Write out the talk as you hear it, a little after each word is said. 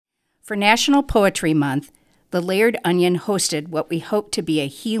For National Poetry Month, the Layered Onion hosted what we hope to be a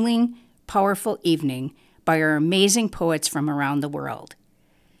healing, powerful evening by our amazing poets from around the world.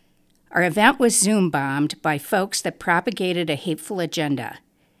 Our event was Zoom bombed by folks that propagated a hateful agenda.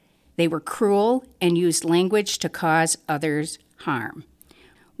 They were cruel and used language to cause others harm.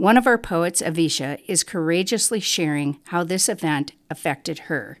 One of our poets, Avesha, is courageously sharing how this event affected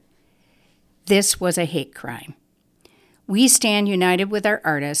her. This was a hate crime. We stand united with our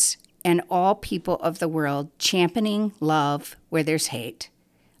artists and all people of the world, championing love where there's hate,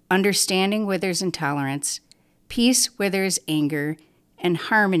 understanding where there's intolerance, peace where there is anger, and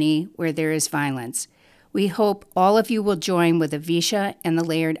harmony where there is violence. We hope all of you will join with Avesha and the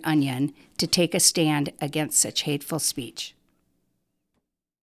Layered Onion to take a stand against such hateful speech.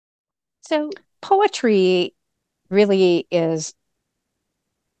 So poetry really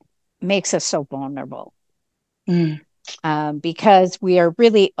makes us so vulnerable. Because we are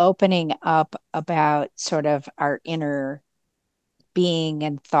really opening up about sort of our inner being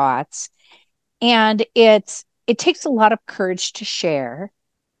and thoughts. And it takes a lot of courage to share.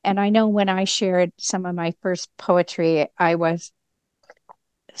 And I know when I shared some of my first poetry, I was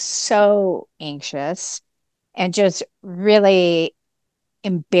so anxious and just really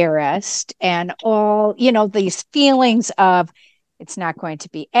embarrassed and all, these feelings of it's not going to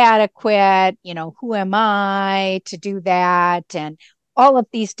be adequate, who am I to do that? And all of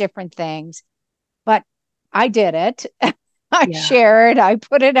these different things. But I did it. I shared, I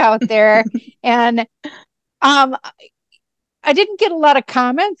put it out there. And I didn't get a lot of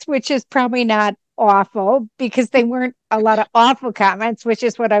comments, which is probably not awful because they weren't a lot of awful comments, which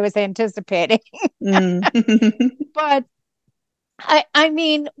is what I was anticipating. But I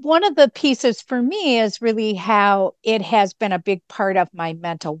mean, one of the pieces for me is really how it has been a big part of my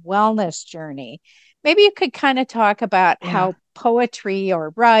mental wellness journey. Maybe you could kind of talk about how poetry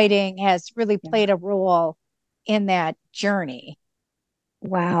or writing has really played a role in that journey.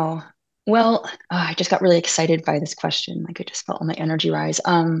 Wow. Well, I just got really excited by this question. Like I just felt all my energy rise.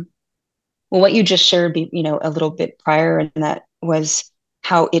 Well, what you just shared, a little bit prior, and that was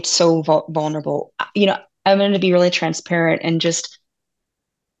how it's so vulnerable. I'm going to be really transparent and just,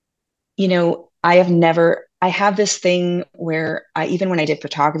 I have this thing where even when I did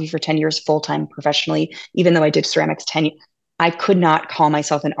photography for 10 years full-time professionally, even though I did ceramics 10 years, I could not call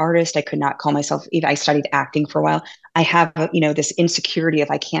myself an artist. I could not call myself, even I studied acting for a while. I have, this insecurity of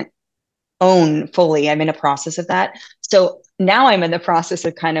I can't own fully. I'm in a process of that. So now I'm in the process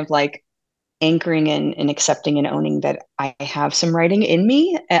of kind of like anchoring in and accepting and owning that I have some writing in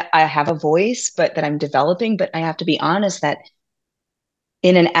me. I have a voice, but that I'm developing. But I have to be honest that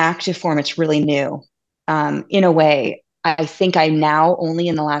in an active form, it's really new. In a way, I think I now only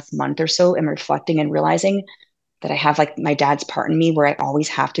in the last month or so am reflecting and realizing that I have like my dad's part in me where I always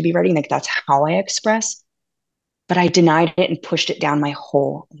have to be writing. Like that's how I express. But I denied it and pushed it down my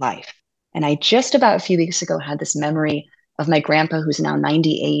whole life. And I just about a few weeks ago had this memory of my grandpa, who's now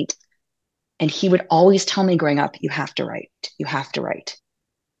 98. And he would always tell me growing up, you have to write, you have to write.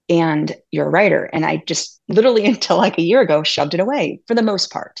 And you're a writer. And I just literally until like a year ago shoved it away for the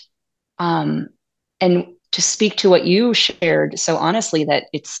most part. And to speak to what you shared so honestly, that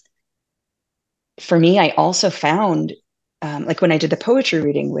it's for me, I also found like when I did the poetry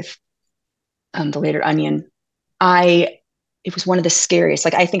reading with the Later Onion, it was one of the scariest.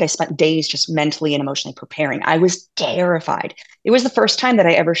 Like I think I spent days just mentally and emotionally preparing. I was terrified. It was the first time that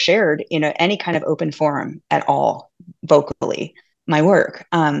I ever shared in any kind of open forum at all, vocally, my work.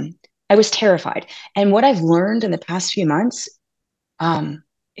 I was terrified. And what I've learned in the past few months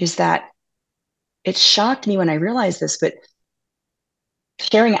is that it shocked me when I realized this, but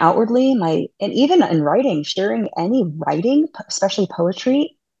sharing outwardly, and even in writing, sharing any writing, especially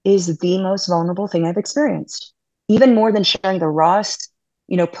poetry, is the most vulnerable thing I've experienced. Even more than sharing the rawest,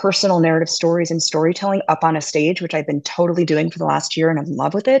 personal narrative stories and storytelling up on a stage, which I've been totally doing for the last year and I'm in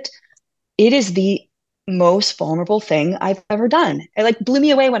love with it. It is the most vulnerable thing I've ever done. It like blew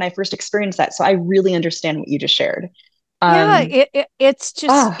me away when I first experienced that. So I really understand what you just shared. Yeah, it's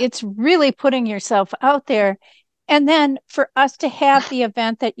just, it's really putting yourself out there. And then for us to have the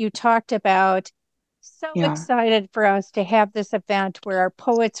event that you talked about, so excited for us to have this event where our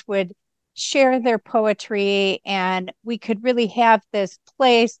poets would share their poetry and we could really have this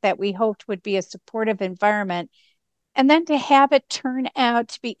place that we hoped would be a supportive environment. And then to have it turn out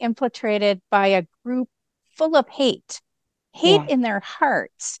to be infiltrated by a group full of hate in their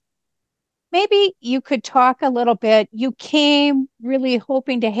hearts. Maybe you could talk a little bit. You came really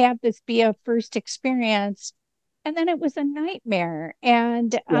hoping to have this be a first experience, and then it was a nightmare.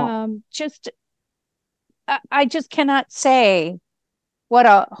 And just, I just cannot say what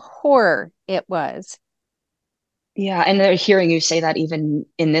a horror it was. Yeah, and hearing you say that even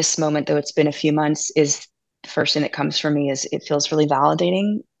in this moment, though it's been a few months, is the first thing that comes from me is it feels really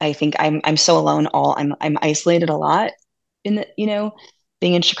validating. I think I'm so alone. I'm isolated a lot in the,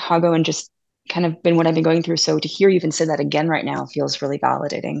 being in Chicago and just kind of been what I've been going through. So to hear you even say that again right now feels really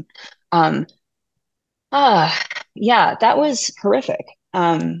validating. Um, ah, yeah, that was horrific.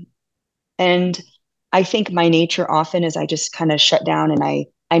 And I think my nature often is I just kind of shut down, and I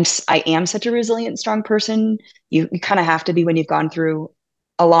am such a resilient, strong person. You kind of have to be when you've gone through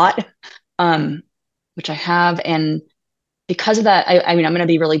a lot, um, which I have. And because of that, I mean, I'm going to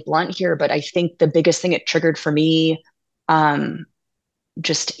be really blunt here, but I think the biggest thing it triggered for me, um,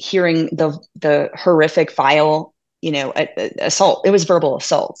 just hearing the horrific, vile, assault. It was verbal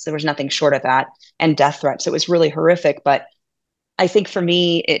assaults. There was nothing short of that, and death threats. It was really horrific. But I think for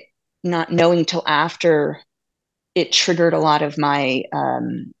me, it not knowing till after, it triggered a lot of some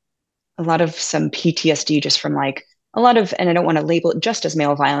PTSD just from like a lot of, and I don't want to label it just as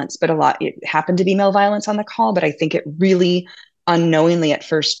male violence, but it happened to be male violence on the call, but I think it really unknowingly at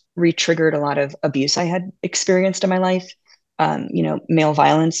first re-triggered a lot of abuse I had experienced in my life. Male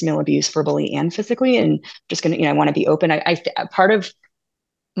violence, male abuse, verbally and physically, and just gonna, I want to be open. Part of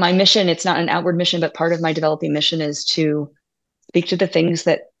my mission, it's not an outward mission, but part of my developing mission is to speak to the things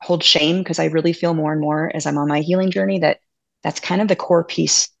that hold shame, because I really feel more and more as I'm on my healing journey that that's kind of the core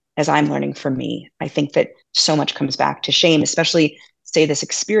piece as I'm learning from me. I think that so much comes back to shame, especially say this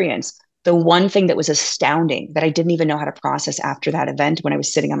experience. The one thing that was astounding that I didn't even know how to process after that event when I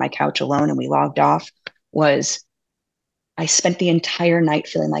was sitting on my couch alone and we logged off was I spent the entire night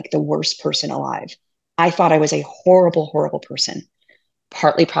feeling like the worst person alive. I thought I was a horrible, horrible person,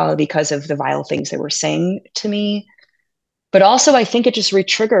 partly probably because of the vile things they were saying to me, but also, I think it just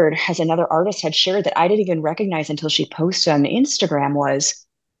re-triggered, as another artist had shared that I didn't even recognize until she posted on Instagram, was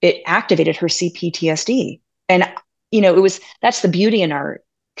it activated her CPTSD. And, that's the beauty in our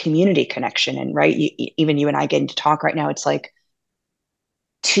community connection. And right, even you and I getting to talk right now, it's like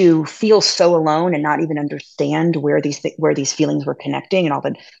to feel so alone and not even understand where these feelings were connecting and all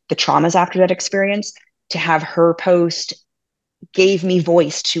the traumas after that experience. To have her post gave me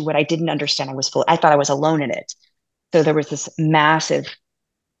voice to what I didn't understand. I thought I was alone in it. So there was this massive,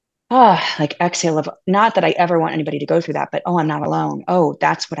 like exhale of, not that I ever want anybody to go through that, but I'm not alone. Oh,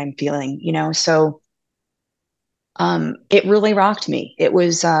 that's what I'm feeling, So it really rocked me. It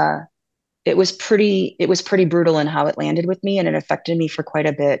was pretty brutal in how it landed with me, and it affected me for quite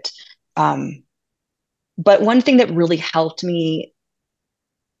a bit. Um, but one thing that really helped me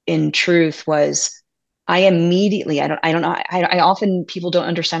in truth was I immediately, I don't know, I often, people don't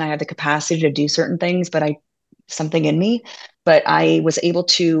understand I have the capacity to do certain things, but something in me, but I was able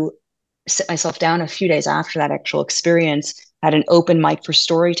to sit myself down a few days after that actual experience, had an open mic for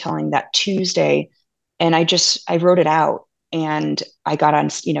storytelling that Tuesday. And I wrote it out, and I got on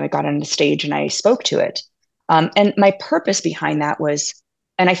the stage and I spoke to it. And my purpose behind that was,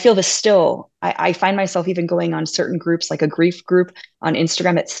 and I feel this still, I find myself even going on certain groups, like a grief group on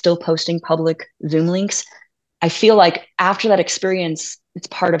Instagram that's still posting public Zoom links. I feel like after that experience, it's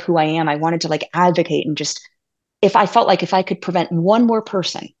part of who I am. I wanted to like advocate and just, if I felt like if I could prevent one more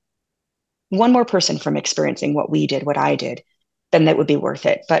person from experiencing what we did, what I did, then that would be worth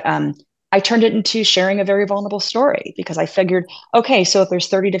it. But I turned it into sharing a very vulnerable story, because I figured, okay, so if there's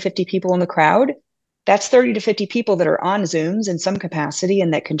 30 to 50 people in the crowd, that's 30 to 50 people that are on Zooms in some capacity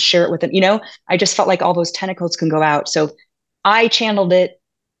and that can share it with them. I just felt like all those tentacles can go out. So I channeled it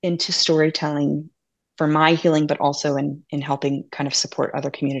into storytelling for my healing, but also in helping kind of support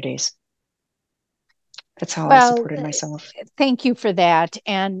other communities. That's how I Well, supported myself. thank you for that.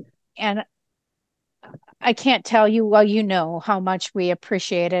 And I can't tell you, well, you know how much we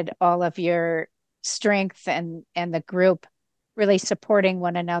appreciated all of your strength and the group really supporting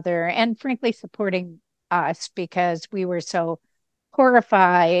one another and frankly supporting us, because we were so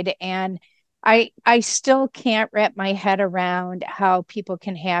horrified. And I still can't wrap my head around how people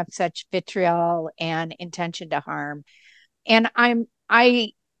can have such vitriol and intention to harm. And I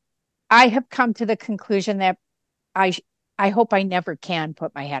have come to the conclusion that I I hope I never can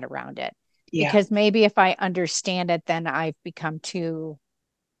put my head around it, Yeah. because maybe if I understand it, then I've become too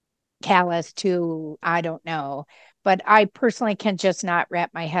callous, too, I don't know. But I personally can just not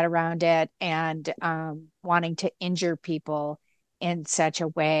wrap my head around it, and wanting to injure people in such a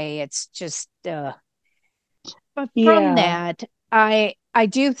way, it's just. But from Yeah. that, I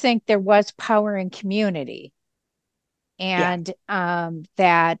do think there was power in community, Yeah. and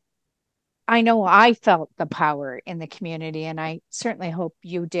that I know I felt the power in the community, and I certainly hope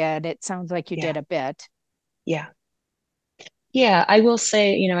you did. It sounds like you Yeah. did a bit. Yeah. Yeah, I will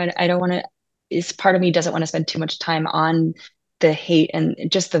say, I don't want to, is part of me doesn't want to spend too much time on the hate and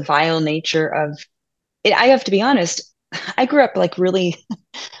just the vile nature of it. I have to be honest, I grew up like really,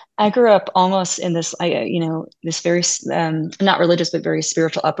 I grew up almost in this, this very, not religious, but very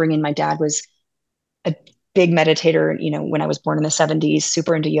spiritual upbringing. My dad was a big meditator, when I was born in the 70s,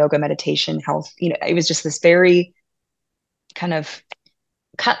 super into yoga, meditation, health. It was just this very kind of,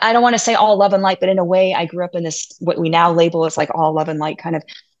 I don't want to say all love and light, but in a way, I grew up in this, what we now label as like all love and light kind of.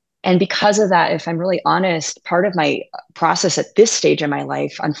 And because of that, if I'm really honest, part of my process at this stage in my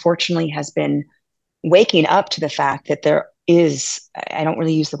life, unfortunately, has been waking up to the fact that there is, I don't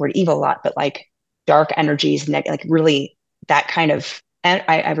really use the word evil a lot, but like dark energies, like really that kind of, and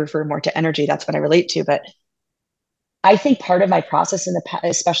I refer more to energy. That's what I relate to. But I think part of my process in the past,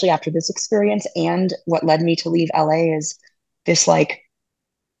 especially after this experience and what led me to leave LA, is this like,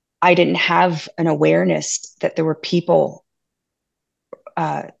 I didn't have an awareness that there were people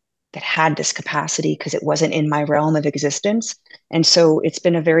uh, that had this capacity because it wasn't in my realm of existence. And so it's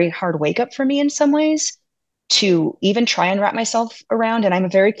been a very hard wake up for me in some ways to even try and wrap myself around. And I'm a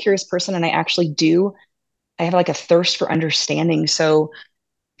very curious person, and I have like a thirst for understanding. So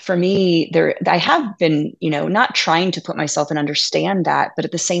for me, I have been, not trying to put myself and understand that, but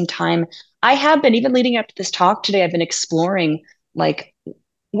at the same time, I have been, even leading up to this talk today, I've been exploring like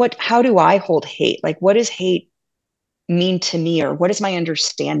how do I hold hate? Like, what does hate mean to me, or what is my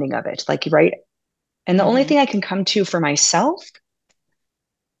understanding of it? Like, right. And the only thing I can come to for myself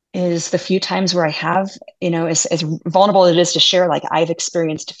is the few times where I have, as vulnerable as it is to share, like I've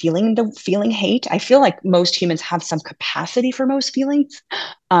experienced feeling hate. I feel like most humans have some capacity for most feelings.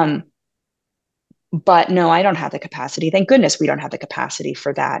 Um, but no, I don't have the capacity. Thank goodness we don't have the capacity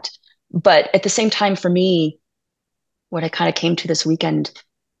for that. But at the same time, for me, what I kind of came to this weekend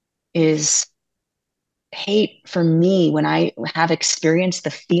is hate for me, when I have experienced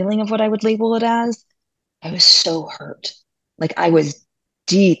the feeling of what I would label it as, I was so hurt. Like I was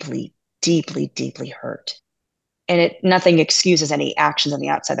deeply, deeply, deeply hurt. And nothing excuses any actions on the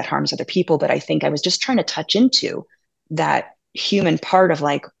outside that harms other people. But I think I was just trying to touch into that human part of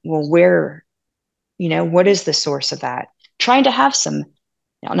like, well, what is the source of that? Trying to have some,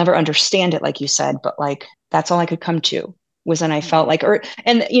 I'll never understand it, like you said, but like, that's all I could come to was when I felt like,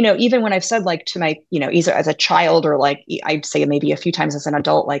 and even when I've said like to my, either as a child or like, I'd say maybe a few times as an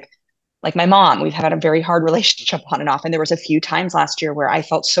adult, like my mom, we've had a very hard relationship on and off. And there was a few times last year where I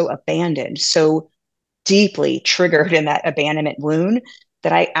felt so abandoned, so deeply triggered in that abandonment wound,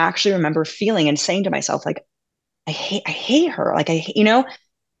 that I actually remember feeling and saying to myself, like, I hate her. Like, I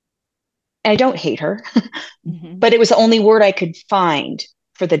don't hate her, but it was the only word I could find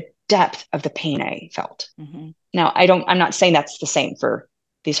for the depth of the pain I felt. Now, I'm not saying that's the same for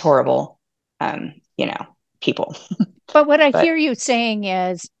these horrible, people. But what I hear you saying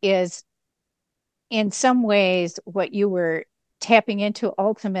is in some ways, what you were tapping into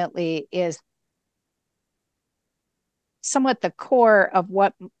ultimately is somewhat the core of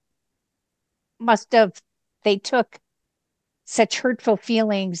what must have, they took such hurtful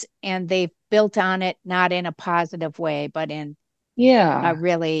feelings and they've built on it, not in a positive way, but in a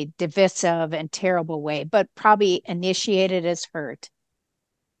really divisive and terrible way, but probably initiated as hurt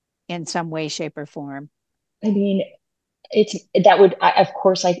in some way, shape, or form. I mean, of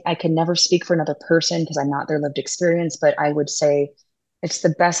course, I can never speak for another person because I'm not their lived experience, but I would say it's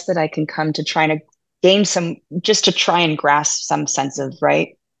the best that I can come to trying to gain just to try and grasp some sense of,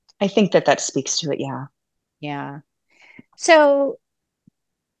 right? I think that speaks to it. Yeah. Yeah. So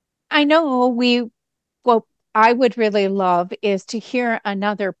I know what I would really love is to hear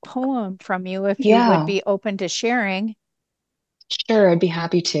another poem from you if you would be open to sharing. Sure, I'd be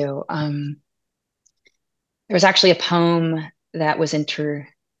happy to. There was actually a poem that was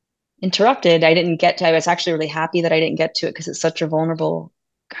interrupted. I was actually really happy that I didn't get to it because it's such a vulnerable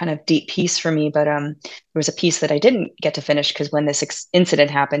kind of deep piece for me. But there was a piece that I didn't get to finish because when this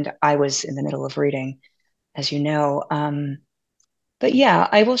incident happened, I was in the middle of reading, as you know. But yeah,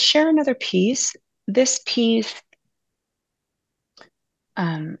 I will share another piece. This piece,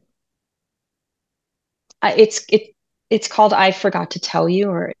 um, it's called "I Forgot to Tell You,"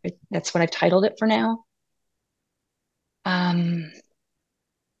 or that's what I've titled it for now.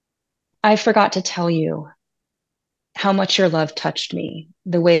 I forgot to tell you how much your love touched me,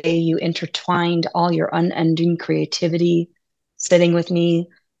 the way you intertwined all your unending creativity, sitting with me,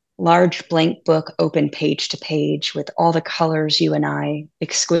 large blank book open page to page with all the colors you and I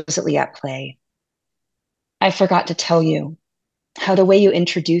exquisitely at play. I forgot to tell you how the way you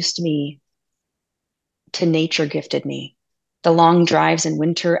introduced me to nature gifted me. The long drives in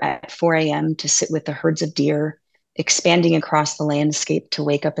winter at 4 a.m. to sit with the herds of deer, expanding across the landscape to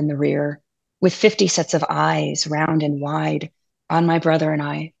wake up in the rear, with 50 sets of eyes, round and wide, on my brother and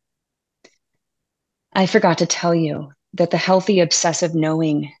I. I forgot to tell you that the healthy, obsessive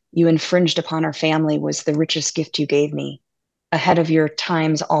knowing you infringed upon our family was the richest gift you gave me. Ahead of your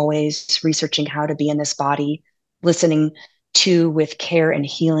times, always researching how to be in this body, listening to with care and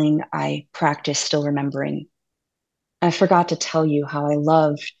healing, I practice still remembering. I forgot to tell you how I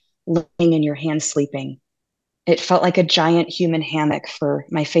loved laying in your hand sleeping. It felt like a giant human hammock for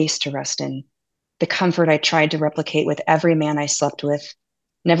my face to rest in. The comfort I tried to replicate with every man I slept with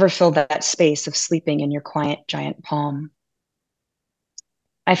never filled that space of sleeping in your quiet giant palm.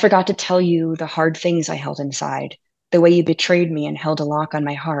 I forgot to tell you the hard things I held inside, the way you betrayed me and held a lock on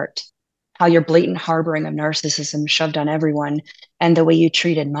my heart, how your blatant harboring of narcissism shoved on everyone, and the way you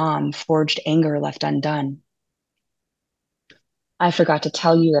treated mom forged anger left undone. I forgot to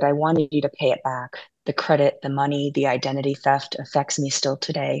tell you that I wanted you to pay it back. The credit, the money, the identity theft affects me still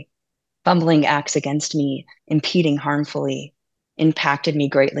today. Fumbling acts against me, impeding harmfully, impacted me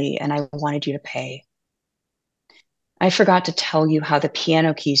greatly, and I wanted you to pay. I forgot to tell you how the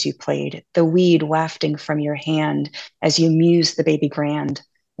piano keys you played, the weed wafting from your hand as you mused the baby grand,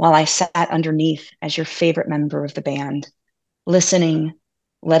 while I sat underneath as your favorite member of the band, listening,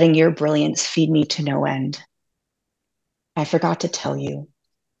 letting your brilliance feed me to no end. I forgot to tell you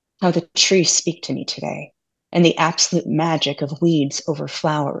how the trees speak to me today, and the absolute magic of weeds over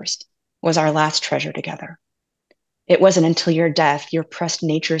flowers was our last treasure together. It wasn't until your death, your pressed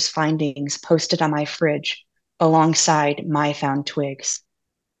nature's findings posted on my fridge alongside my found twigs,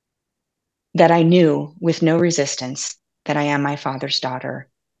 that I knew with no resistance that I am my father's daughter.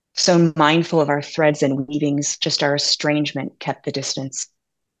 So mindful of our threads and weavings, just our estrangement kept the distance.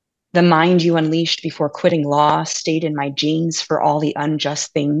 The mind you unleashed before quitting law stayed in my genes for all the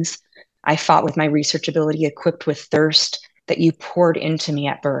unjust things I fought with my researchability equipped with thirst that you poured into me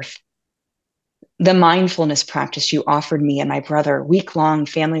at birth. The mindfulness practice you offered me and my brother, week-long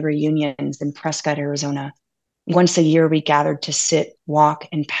family reunions in Prescott, Arizona. Once a year, we gathered to sit, walk,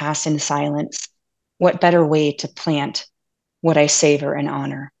 and pass in silence. What better way to plant what I savor and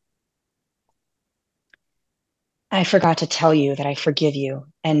honor? I forgot to tell you that I forgive you,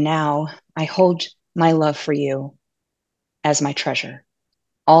 and now I hold my love for you as my treasure.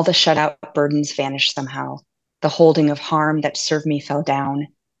 All the shut out burdens vanished somehow. The holding of harm that served me fell down.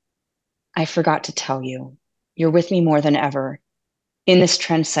 I forgot to tell you, you're with me more than ever. In this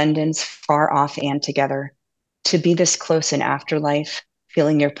transcendence, far off and together, to be this close in afterlife,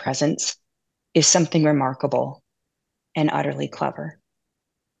 feeling your presence, is something remarkable and utterly clever.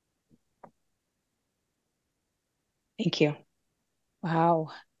 Thank you. Wow.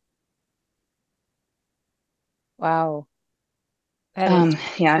 Wow. That is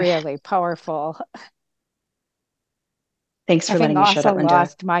really powerful. Thanks for letting me shut up, Linda. Having also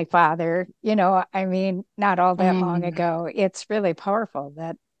lost my father, I mean, not all that long ago. It's really powerful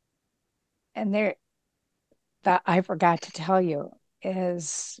that I forgot to tell you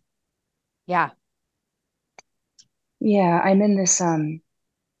is, yeah. Yeah, I'm in this, I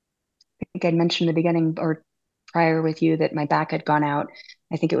think I'd mentioned in the beginning or prior with you that my back had gone out.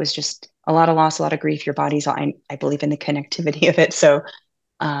 I think it was just a lot of loss, a lot of grief. Your body's, I believe in the connectivity of it. So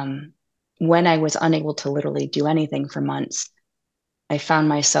when I was unable to literally do anything for months, I found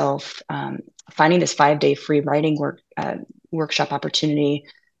myself finding this 5-day free writing workshop opportunity.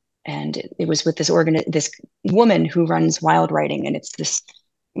 And it was with this woman who runs Wild Writing. And it's this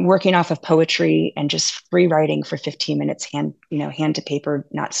working off of poetry and just free writing for 15 minutes, hand to paper,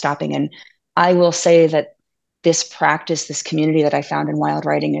 not stopping. And I will say that this practice, this community that I found in Wild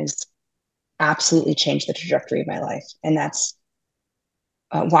Writing has absolutely changed the trajectory of my life. And that's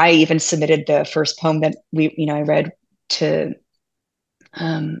why I even submitted the first poem that I read to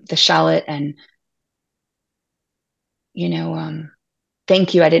the shallot. And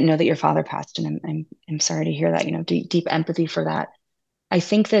thank you. I didn't know that your father passed, and I'm sorry to hear that. Deep empathy for that. I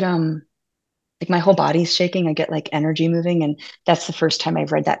think that like my whole body's shaking. I get like energy moving, and that's the first time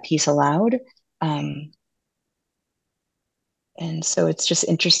I've read that piece aloud. And so it's just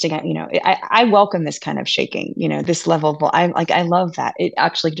interesting. I welcome this kind of shaking. This level of I love that. It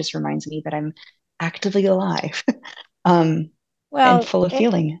actually just reminds me that I'm actively alive, and full of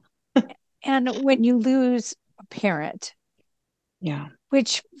feeling. And when you lose a parent, yeah,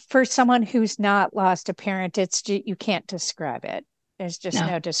 which for someone who's not lost a parent, you can't describe it. There's just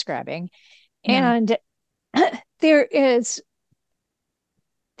no describing. No. And there is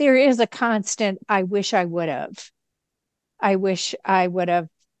a constant, I wish I would have. I wish I would have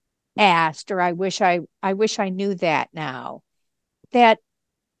asked, or I wish I knew that now. That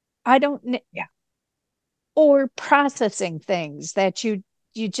I don't. Yeah. or processing things that you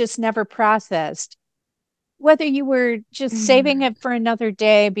just never processed, whether you were just saving it for another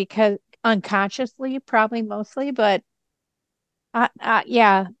day because unconsciously, probably mostly, but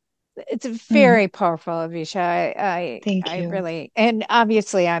yeah, it's very powerful, Avesha. Thank I you. really, and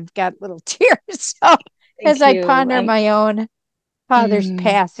obviously I've got little tears. So as Thank I you. ponder my own father's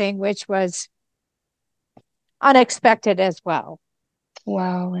passing, which was unexpected as well.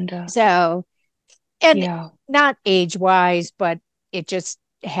 Wow, Linda. So, and not age wise, but it just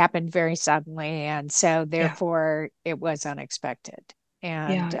happened very suddenly. And so therefore it was unexpected.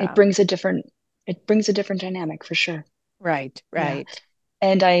 And it brings a different dynamic for sure. Right.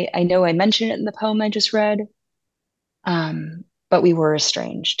 And I know I mentioned it in the poem I just read, but we were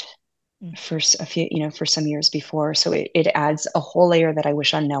estranged for a few, for some years before. So it adds a whole layer that I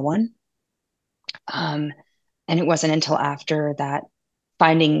wish on no one. And it wasn't until after that,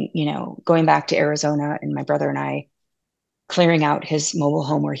 finding, going back to Arizona and my brother and I clearing out his mobile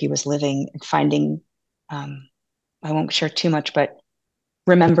home where he was living and finding, I won't share too much, but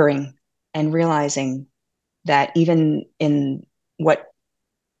remembering and realizing that even in what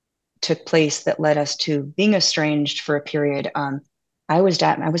took place that led us to being estranged for a period, I was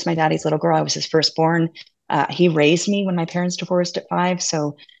my daddy's little girl. I was his firstborn. He raised me when my parents divorced at 5.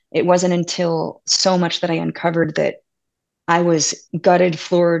 So it wasn't until so much that I uncovered that I was gutted,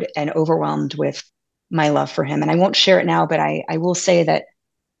 floored, and overwhelmed with my love for him. And I won't share it now, but I will say that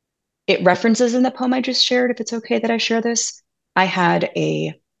it references in the poem I just shared, if it's okay that I share this.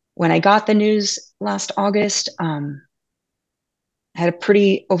 When I got the news last August, I had a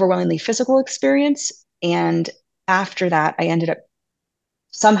pretty overwhelmingly physical experience. And after that, I ended up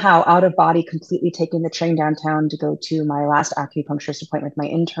somehow out of body, completely taking the train downtown to go to my last acupuncturist appointment with my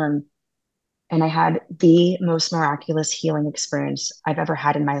intern. And I had the most miraculous healing experience I've ever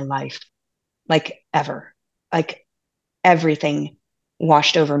had in my life, like ever. Like everything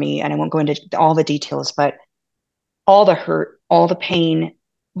washed over me. And I won't go into all the details, but all the hurt, all the pain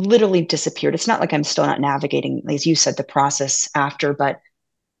literally disappeared. It's not like I'm still not navigating, as you said, the process after, but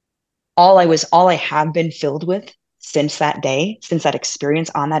all I have been filled with since that day, since that experience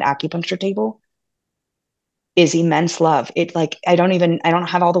on that acupuncture table is immense love. I don't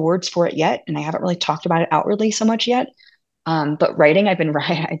have all the words for it yet. And I haven't really talked about it outwardly so much yet. But writing,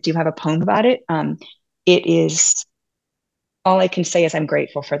 I do have a poem about it. It is, all I can say is I'm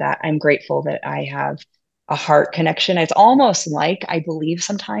grateful for that. I'm grateful that I have a heart connection. It's almost like I believe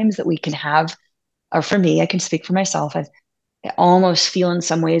sometimes that we can have, or for me, I can speak for myself. I almost feel in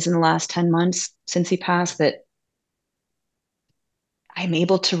some ways in the last 10 months since he passed that I'm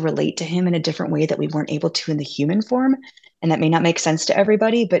able to relate to him in a different way that we weren't able to in the human form. And that may not make sense to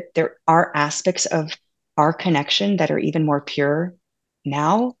everybody, but there are aspects of our connection that are even more pure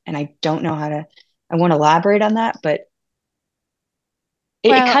now. And I don't know I won't elaborate on that, but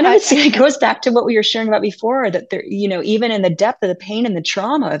it goes back to what we were sharing about before, that there, even in the depth of the pain and the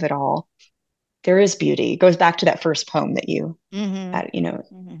trauma of it all, there is beauty. It goes back to that first poem that you had,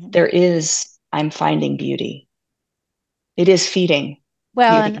 there is, I'm finding beauty. It is feeding.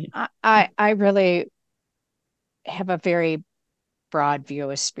 Well, beauty. And I really have a very broad view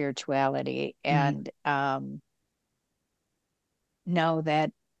of spirituality and know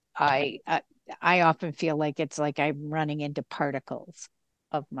that I often feel like it's like I'm running into particles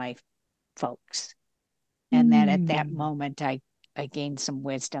of my folks. And that at that moment I gained some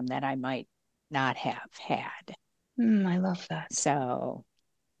wisdom that I might not have had. I love that. So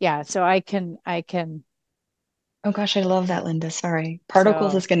yeah, so I can oh gosh, I love that, Linda. Sorry.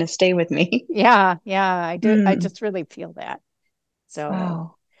 Particles is gonna stay with me. Yeah, I do. I just really feel that. So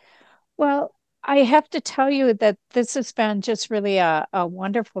wow. Well, I have to tell you that this has been just really a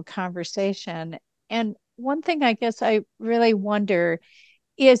wonderful conversation. And one thing I guess I really wonder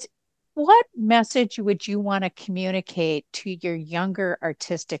is what message would you want to communicate to your younger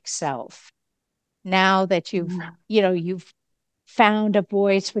artistic self now that you've found a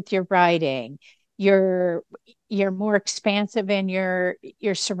voice with your writing, you're more expansive in your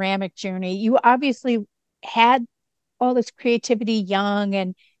ceramic journey. You obviously had all this creativity young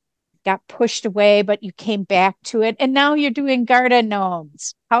and got pushed away, but you came back to it. And now you're doing garden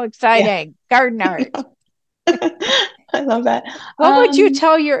gnomes. How exciting. Yeah. Garden art. I love that. What would you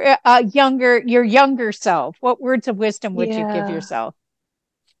tell your younger self? What words of wisdom would you give yourself?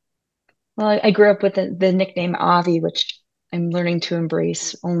 Well, I grew up with the nickname Avi, which I'm learning to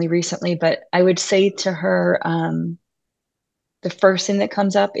embrace only recently, but I would say to her, the first thing that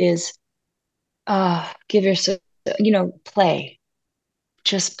comes up is, give yourself, play,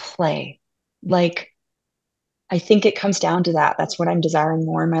 just play. Like, I think it comes down to that. That's what I'm desiring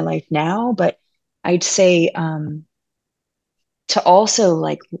more in my life now. But I'd say to also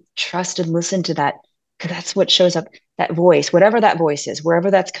like trust and listen to that, because that's what shows up, that voice, whatever that voice is, wherever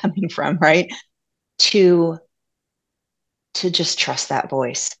that's coming from, right? To just trust that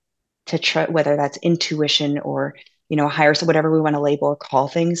voice, to trust, whether that's intuition or, higher, so whatever we want to label or call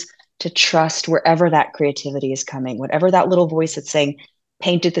things, to trust wherever that creativity is coming, whatever that little voice that's saying,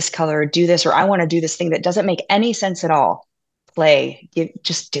 paint it this color, or do this, or I want to do this thing that doesn't make any sense at all.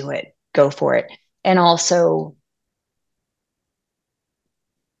 Just do it, go for it. And also,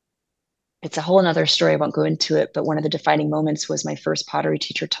 it's a whole nother story. I won't go into it, but one of the defining moments was my first pottery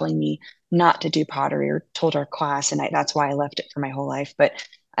teacher telling me not to do pottery, or told our class, and that's why I left it for my whole life. But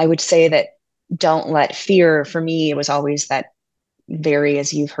I would say that don't let fear, for me, it was always that very,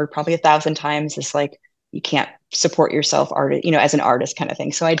 as you've heard probably 1,000 times, this like, you can't support yourself as an artist kind of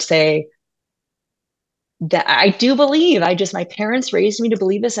thing. So I'd say that I do believe, my parents raised me to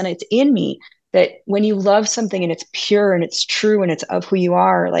believe this, and it's in me, that when you love something and it's pure and it's true and it's of who you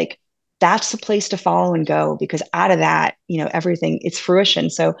are, like that's the place to follow and go, because out of that, everything, it's fruition.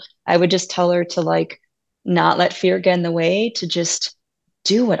 So I would just tell her to like not let fear get in the way, to just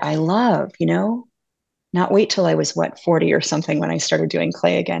do what I love, not wait till I was 40 or something when I started doing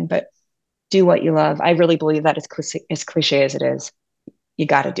clay again, but do what you love. I really believe that, as cliche as it is, you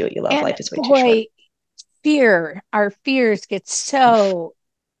got to do what you love. And Life is way too short. boy, our fears get Oof. so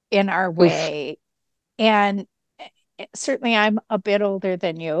in our Oof. way. And certainly I'm a bit older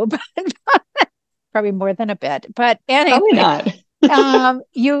than you, but probably more than a bit. But Probably anyway, not.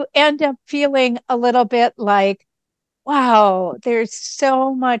 you end up feeling a little bit like, wow, there's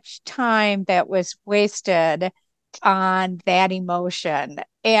so much time that was wasted on that emotion.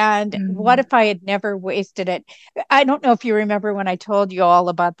 And what Mm. if I had never wasted it? I don't know if you remember when I told you all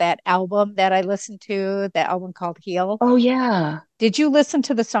about that album that I listened to, the album called Heal. Oh yeah. Did you listen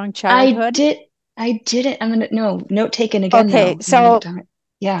to the song I Childhood? did. I didn't. I'm gonna no note taken again Okay, though. I'm gonna get so time.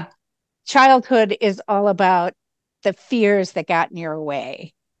 Yeah. childhood is all about the fears that got in your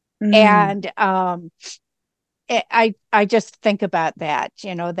way. Mm. And I just think about that,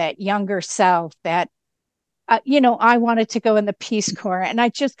 that younger self that I wanted to go in the Peace Corps and I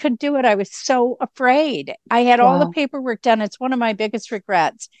just couldn't do it. I was so afraid. I had all the Wow. paperwork done. It's one of my biggest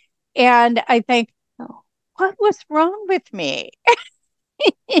regrets. And I think, Oh. what was wrong with me?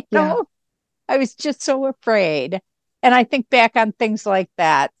 you Yeah. know, I was just so afraid. And I think back on things like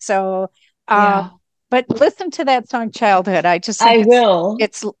that. So, um, Yeah. but listen to that song Childhood. I just think I will.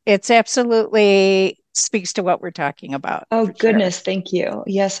 it's absolutely speaks to what we're talking about Oh for sure. goodness, thank you.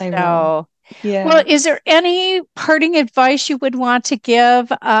 Yes, I will. So, well, Yeah. is there any parting advice you would want to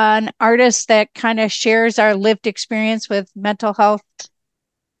give an artist that kind of shares our lived experience with mental health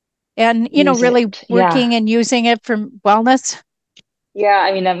and, Use really it. Yeah. working and using it for wellness? Yeah.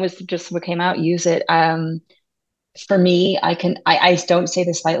 I mean, that was just what came out. Use it. For me, I don't say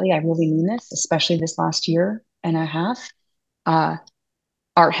this lightly. I really mean this, especially this last year and a half. Uh,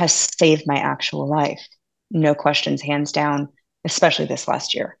 Art has saved my actual life. No questions, hands down, especially this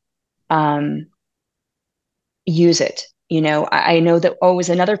last year. Um, Use it. I know that, oh, it was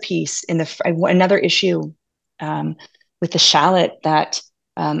another piece in another issue with the shallot that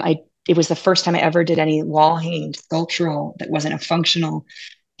it was the first time I ever did any wall hanging sculptural that wasn't a functional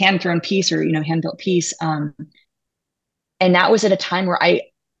hand thrown piece, or, hand built piece. And that was at a time where I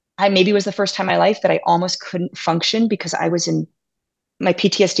maybe was the first time in my life that I almost couldn't function, because my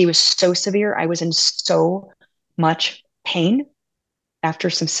PTSD was so severe. I was in so much pain after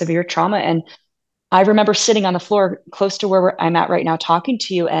some severe trauma. And I remember sitting on the floor close to where I'm at right now talking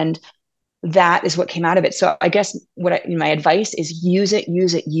to you, and that is what came out of it. So I guess my advice is use it,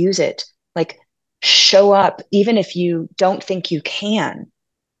 use it, use it. Like, show up, even if you don't think you can,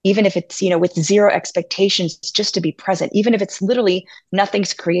 even if it's, with zero expectations, just to be present, even if it's literally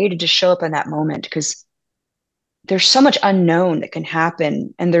nothing's created, to show up in that moment, because there's so much unknown that can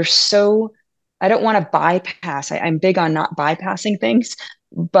happen. And I don't want to bypass. I'm big on not bypassing things,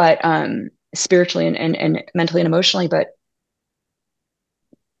 but spiritually and mentally and emotionally. But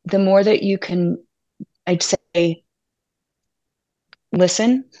the more that you can, I'd say,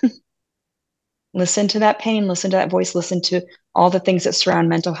 listen, listen to that pain, listen to that voice, listen to all the things that surround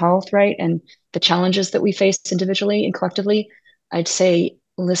mental health, right? And the challenges that we face individually and collectively. I'd say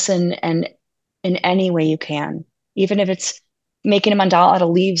listen, and in any way you can, even if it's making a mandala out of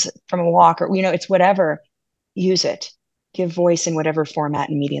leaves from a walk, or, it's whatever, use it. Give voice in whatever format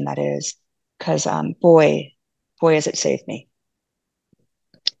and medium that is. Because boy, has it saved me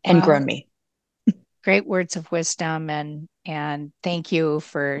and Well, grown me. great words of wisdom and thank you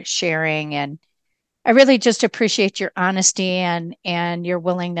for sharing. And I really just appreciate your honesty and your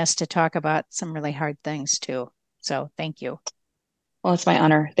willingness to talk about some really hard things too. So thank you. Well, it's my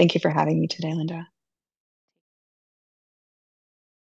honor. Thank you for having me today, Linda.